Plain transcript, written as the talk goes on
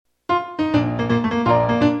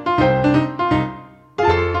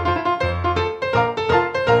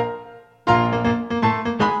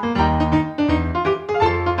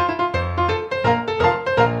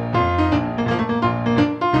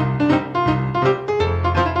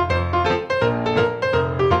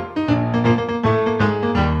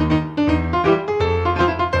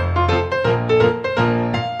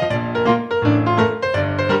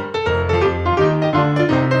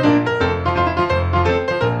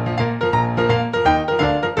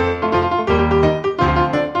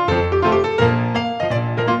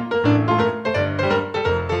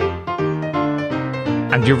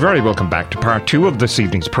And you're very welcome back to part 2 of this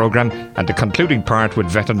evening's programme and the concluding part with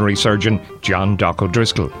veterinary surgeon JohnDoc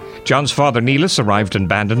O'Driscoll. John's father Neelis arrived in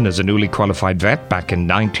Bandon as a newly qualified vet back in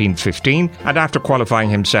 1915, and after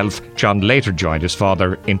qualifying himself, John later joined his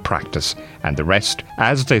father in practice. And the rest,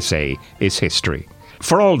 as they say, is history.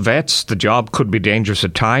 For all vets, the job could be dangerous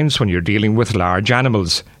at times when you're dealing with large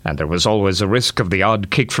animals, and there was always a risk of the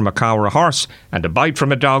odd kick from a cow or a horse and a bite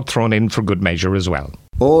from a dog thrown in for good measure as well.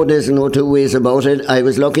 Oh, there's no two ways about it. I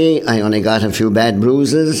was lucky. I only got a few bad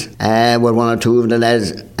bruises. Where one or two of the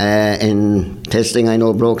lads in testing, I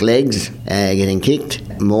know, broke legs, getting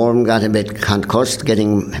kicked. More of them got a bit concussed,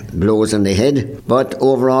 getting blows in the head. But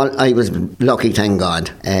overall, I was lucky, thank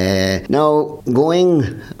God. Now,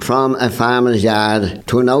 going from a farmer's yard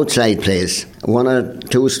to an outside place, one or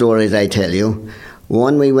two stories I tell you.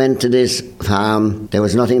 One, we went to this farm, there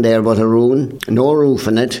was nothing there but a ruin, no roof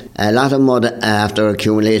in it, a lot of mud after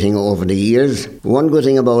accumulating over the years. One good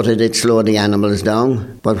thing about it, it slowed the animals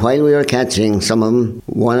down, but while we were catching some of them,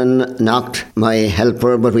 one knocked my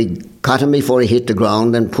helper, but we caught him before he hit the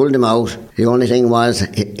ground and pulled him out. The only thing was,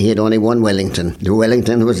 he had only one Wellington. The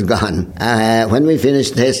Wellington was gone. When we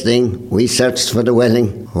finished testing, we searched for the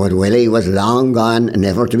Welling, but Wellie was long gone,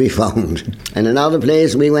 never to be found. And another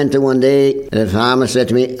place we went to one day, the farmer said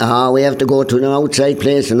to me, we have to go to an outside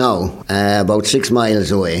place now, about 6 miles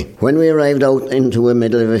away. When we arrived out into the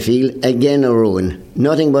middle of a field, again a ruin.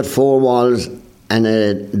 Nothing but 4 walls and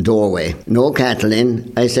a doorway. No cattle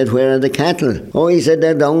in. I said, where are the cattle? Oh, he said,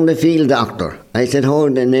 they're down the field, doctor. I said, oh,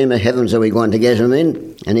 in the name of heavens, are we going to get them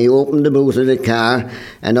in? And he opened the boot of the car,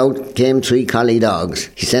 and out came 3 collie dogs.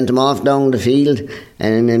 He sent them off down the field,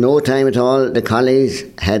 and in no time at all, the collies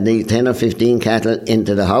had the 10 or 15 cattle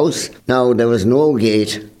into the house. Now, there was no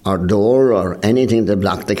gate or door or anything to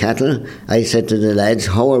block the cattle. I said to the lads,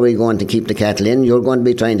 how are we going to keep the cattle in? You're going to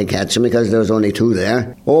be trying to catch them because there was only 2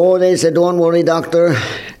 there. Oh, they said, don't worry, doctor.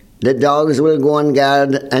 The dogs will go on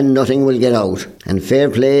guard and nothing will get out. And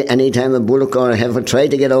fair play, any time a bullock or a heifer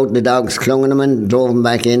tried to get out, the dogs clung on them and drove them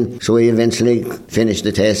back in. So we eventually finished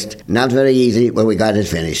the test. Not very easy, but we got it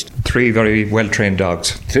finished. 3 very well-trained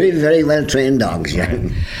dogs. 3 very well-trained dogs, yeah.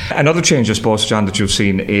 Another change, I suppose, John, that you've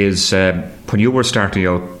seen is when you were starting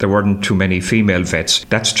out, there weren't too many female vets.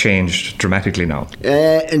 That's changed dramatically now.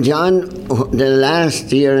 John, the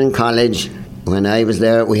last year in college, when I was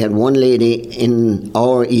there, we had 1 lady in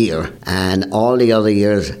our year, and all the other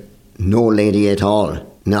years, no lady at all.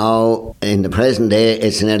 Now, in the present day,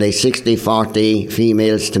 it's nearly 60-40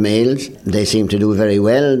 females to males. They seem to do very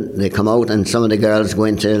well. They come out, and some of the girls go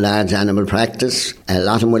into large animal practice. A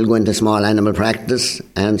lot of them will go into small animal practice,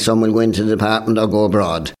 and some will go into the department or go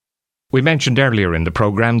abroad. We mentioned earlier in the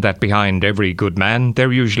programme that behind every good man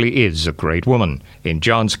there usually is a great woman. In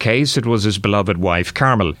John's case, it was his beloved wife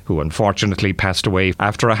Carmel, who unfortunately passed away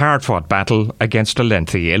after a hard-fought battle against a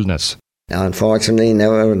lengthy illness. Unfortunately,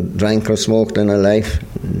 never drank or smoked in her life.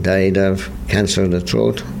 Died of cancer of the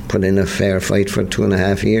throat. Put in a fair fight for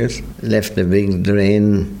 2.5 years. Left a big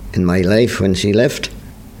drain in my life when she left.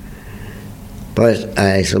 But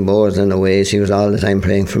I suppose in a way she was all the time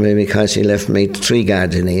praying for me because she left me 3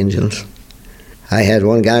 guardian angels. I had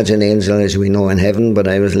 1 guardian angel, as we know, in heaven, but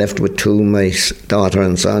I was left with 2, my daughter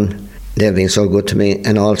and son. They've been so good to me,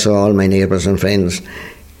 and also all my neighbours and friends.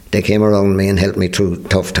 They came around me and helped me through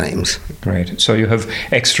tough times. Great. So you have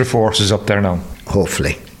extra forces up there now?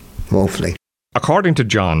 Hopefully. According to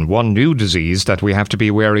John, one new disease that we have to be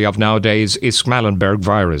wary of nowadays is Schmallenberg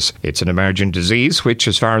virus. It's an emergent disease which,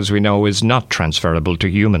 as far as we know, is not transferable to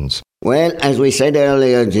humans. Well, as we said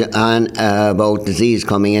earlier on about disease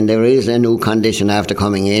coming in, there is a new condition after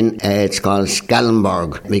coming in. It's called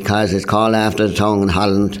Schmallenberg because it's called after the town in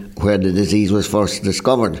Holland where the disease was first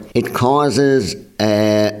discovered. It causes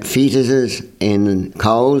fetuses in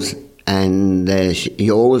cows and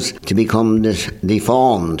ewes to become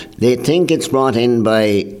deformed. They think it's brought in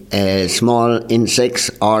by small insects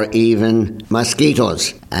or even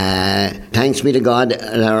mosquitoes. Thanks be to God,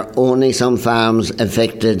 there are only some farms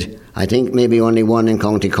affected. I think maybe only 1 in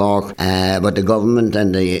County Cork, but the government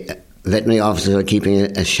and the veterinary officers are keeping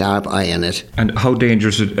a sharp eye on it. And how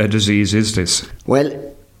dangerous a disease is this?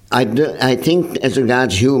 Well, I think as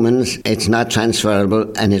regards humans, it's not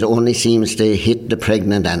transferable and it only seems to hit the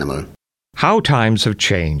pregnant animal. How times have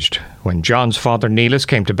changed. When John's father Neelis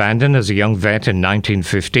came to Bandon as a young vet in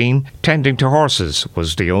 1915, tending to horses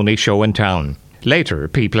was the only show in town. Later,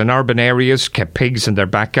 people in urban areas kept pigs in their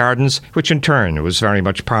back gardens, which in turn was very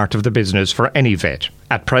much part of the business for any vet.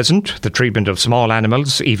 At present, the treatment of small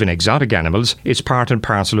animals, even exotic animals, is part and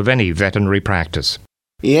parcel of any veterinary practice.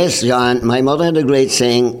 Yes, John, my mother had a great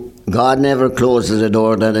saying, God never closes a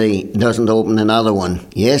door that He doesn't open another one.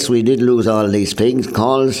 Yes, we did lose all these pigs,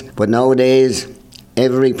 calls, but nowadays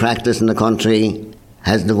every practice in the country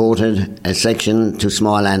has devoted a section to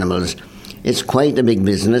small animals. It's quite a big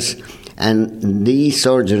business, and these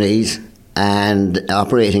surgeries and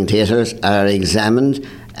operating theatres are examined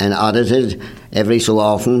and audited every so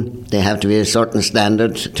often. They have to be a certain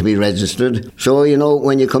standard to be registered. So,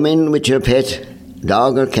 when you come in with your pet,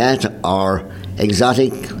 dog or cat or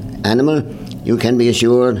exotic animal, you can be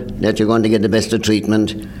assured that you're going to get the best of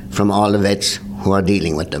treatment from all the vets who are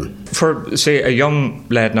dealing with them. For, say, a young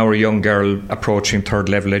lad now or a young girl approaching third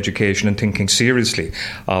level education and thinking seriously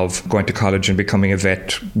of going to college and becoming a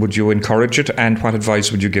vet, would you encourage it, and what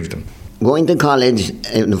advice would you give them? Going to college,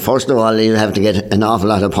 first of all, you have to get an awful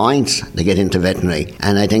lot of points to get into veterinary.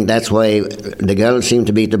 And I think that's why the girls seem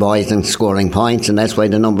to beat the boys in scoring points, and that's why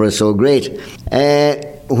the number is so great.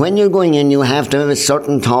 When you're going in, you have to have a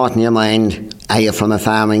certain thought in your mind. Are you from a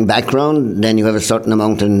farming background? Then you have a certain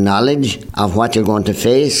amount of knowledge of what you're going to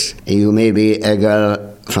face. You may be a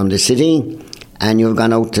girl from the city, and you've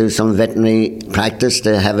gone out to some veterinary practice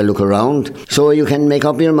to have a look around. So you can make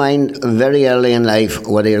up your mind very early in life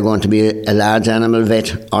whether you're going to be a large animal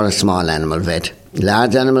vet or a small animal vet.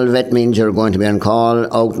 Large animal vet means you're going to be on call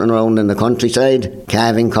out and around in the countryside,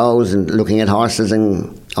 calving cows and looking at horses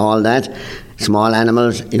and all that. Small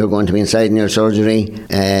animals, you're going to be inside in your surgery,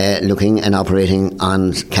 looking and operating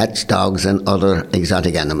on cats, dogs and other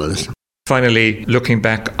exotic animals. Finally, looking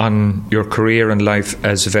back on your career and life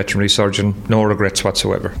as a veterinary surgeon, no regrets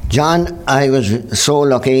whatsoever? John, I was so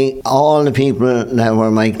lucky. All the people that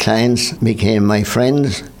were my clients became my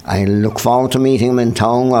friends. I look forward to meeting them in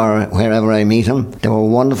town or wherever I meet them. They were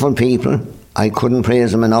wonderful people. I couldn't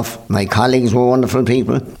praise them enough. My colleagues were wonderful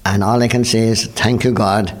people. And all I can say is thank you,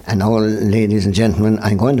 God. And now, ladies and gentlemen,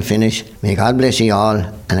 I'm going to finish. May God bless you all,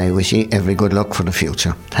 and I wish you every good luck for the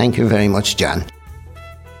future. Thank you very much, John.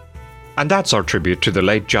 And that's our tribute to the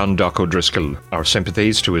late JohnDoc O'Driscoll. Our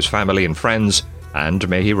sympathies to his family and friends, and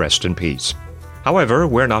may he rest in peace. However,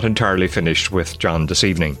 we're not entirely finished with John this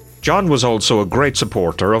evening. John was also a great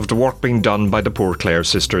supporter of the work being done by the Poor Clare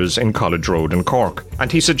sisters in College Road in Cork,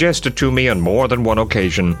 and he suggested to me on more than one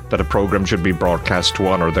occasion that a programme should be broadcast to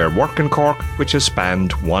honour their work in Cork, which has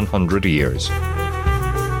spanned 100 years.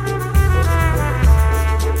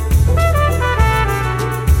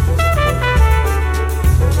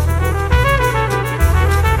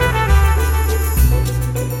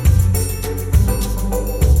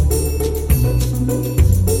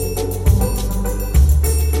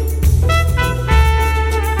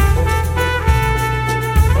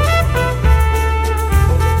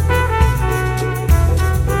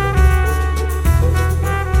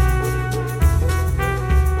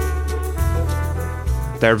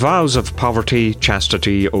 Their vows of poverty,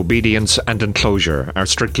 chastity, obedience and enclosure are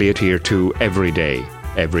strictly adhered to every day.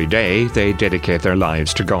 Every day they dedicate their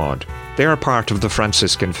lives to God. They are part of the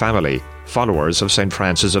Franciscan family, followers of St.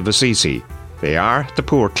 Francis of Assisi. They are the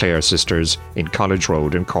Poor Clare sisters in College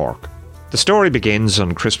Road in Cork. The story begins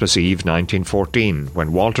on Christmas Eve 1914,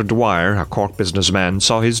 when Walter Dwyer, a Cork businessman,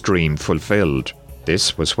 saw his dream fulfilled.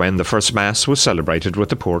 This was when the first Mass was celebrated with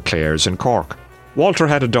the Poor Clares in Cork. Walter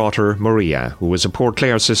had a daughter, Maria, who was a Poor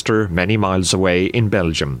Clare sister many miles away in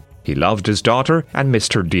Belgium. He loved his daughter and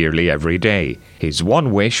missed her dearly every day. His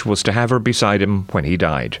one wish was to have her beside him when he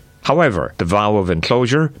died. However, the vow of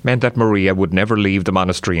enclosure meant that Maria would never leave the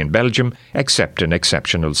monastery in Belgium except in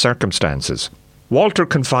exceptional circumstances. Walter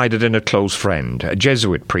confided in a close friend, a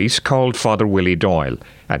Jesuit priest called Father Willie Doyle,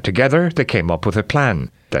 and together they came up with a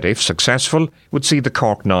plan that, if successful, would see the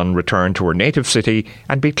Cork nun return to her native city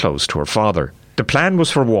and be close to her father. The plan was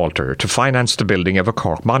for Walter to finance the building of a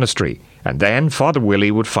Cork monastery, and then Father Willie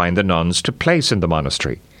would find the nuns to place in the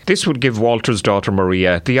monastery. This would give Walter's daughter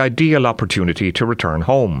Maria the ideal opportunity to return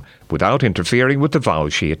home, without interfering with the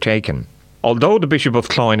vows she had taken. Although the Bishop of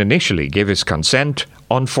Cloyne initially gave his consent,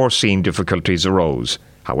 unforeseen difficulties arose.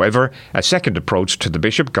 However, a second approach to the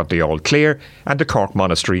bishop got the all clear, and the Cork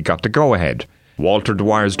monastery got the go-ahead. Walter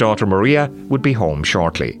Dwyer's daughter Maria would be home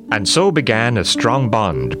shortly. And so began a strong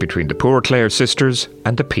bond between the Poor Clare sisters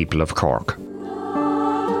and the people of Cork.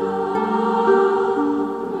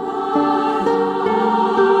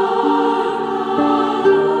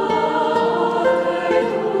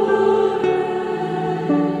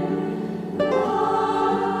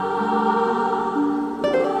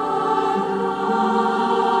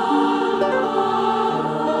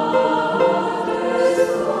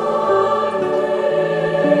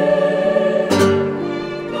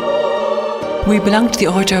 We belonged to the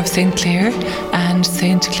Order of St. Clare, and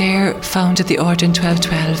St. Clare founded the order in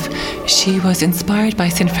 1212. She was inspired by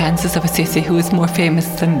St. Francis of Assisi, who is more famous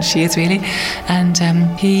than she is really, and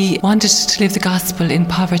he wanted to live the gospel in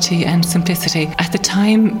poverty and simplicity. At the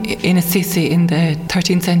time in Assisi in the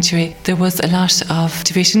 13th century, there was a lot of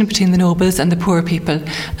division between the nobles and the poor people,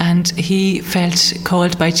 and he felt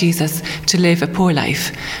called by Jesus to live a poor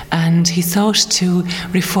life, and he sought to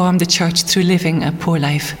reform the church through living a poor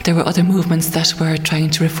life. There were other movements that were trying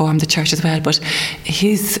to reform the church as well, but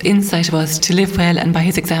his insight was to live well and by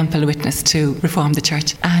his example witness to reform the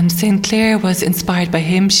church. And St. Clare was inspired by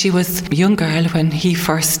him. She was a young girl when he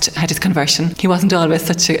first had his conversion. He wasn't always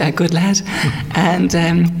such a good lad. And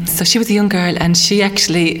so she was a young girl, and she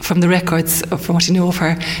actually, from the records, from what you know of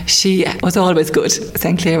her, she was always good.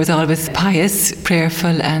 St. Clare was always pious,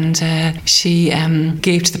 prayerful, and she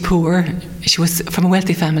gave to the poor. She was from a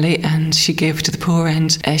wealthy family, and she gave to the poor,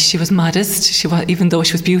 and she was modest. She was, even though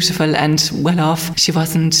she was beautiful and well off, she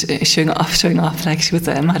wasn't showing off like she was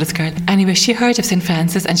a modest girl. Anyway, she heard of St.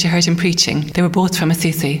 Francis and she heard him preaching. They were both from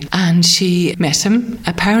Assisi, and she met him.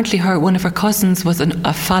 Apparently one of her cousins was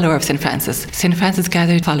a follower of St. Francis. St. Francis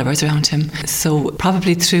gathered followers around him. So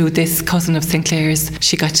probably through this cousin of St. Clare's,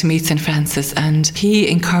 she got to meet St. Francis, and he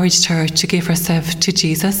encouraged her to give herself to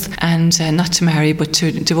Jesus and not to marry, but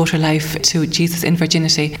to devote her life to Jesus in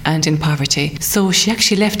virginity and in poverty. So she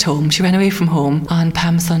actually left home. She ran away from home on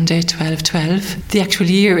Palm Sunday 1212. The actual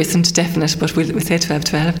year isn't definite, but we'll say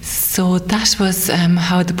 1212. So that was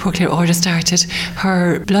how the Poor Clare order started.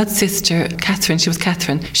 Her blood sister Catherine,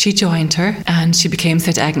 she joined her, and she became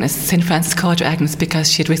St. Agnes. St. Francis called her Agnes because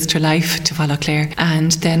she had risked her life to follow Clare.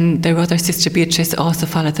 And then their other sister Beatrice also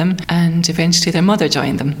followed them, and eventually their mother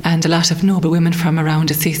joined them, and a lot of noble women from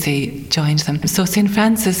around Assisi joined them. So St.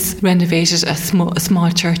 Francis renovated a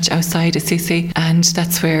small church outside Assisi, and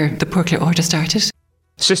that's where the Poor Clare order started.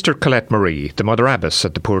 Sister Colette Marie, the Mother Abbess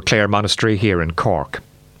at the Poor Clare Monastery here in Cork.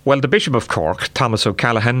 Well, the Bishop of Cork, Thomas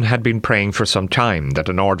O'Callaghan, had been praying for some time that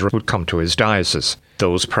an order would come to his diocese.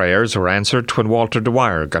 Those prayers were answered when Walter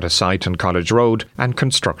Dwyer got a site on College Road and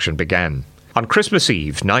construction began. On Christmas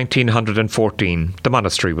Eve 1914, the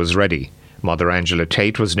monastery was ready. Mother Angela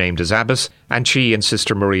Tate was named as abbess, and she and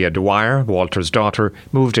Sister Maria Dwyer, Walter's daughter,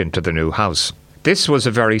 moved into the new house. This was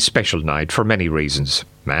a very special night for many reasons.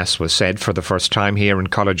 Mass was said for the first time here in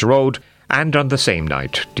College Road, and on the same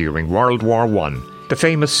night, during World War I, the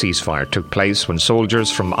famous ceasefire took place when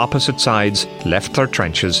soldiers from opposite sides left their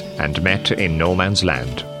trenches and met in no man's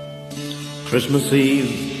land. Christmas Eve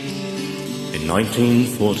in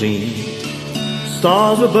 1914,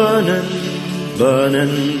 stars were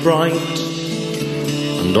burning bright,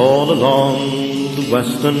 and all along the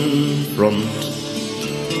western front,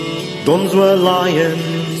 guns were lying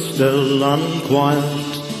still and quiet.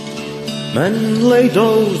 Men lay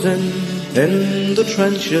dozing in the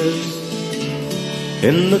trenches,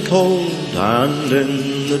 in the cold and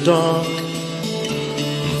in the dark.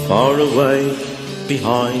 And far away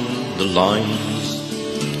behind the lines,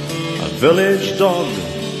 a village dog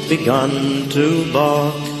began to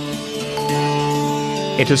bark.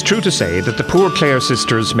 It is true to say that the Poor Clare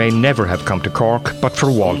sisters may never have come to Cork but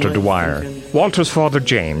for Walter Dwyer. Walter's father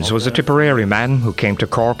James was a Tipperary man who came to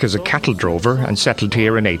Cork as a cattle drover and settled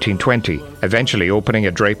here in 1820, eventually opening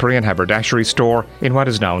a drapery and haberdashery store in what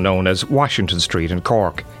is now known as Washington Street in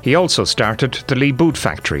Cork. He also started the Lee Boot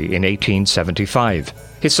Factory in 1875.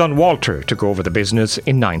 His son Walter took over the business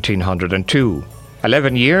in 1902.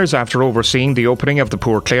 11 years after overseeing the opening of the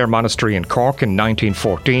Poor Clare Monastery in Cork in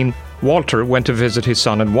 1914, Walter went to visit his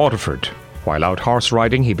son in Waterford. While out horse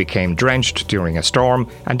riding, he became drenched during a storm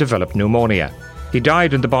and developed pneumonia. He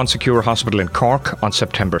died in the Bon Secours Hospital in Cork on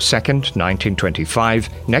September 2nd, 1925,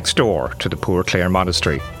 next door to the Poor Clare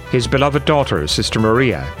Monastery. His beloved daughter, Sister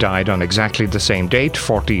Maria, died on exactly the same date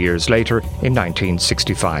 40 years later in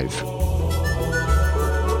 1965.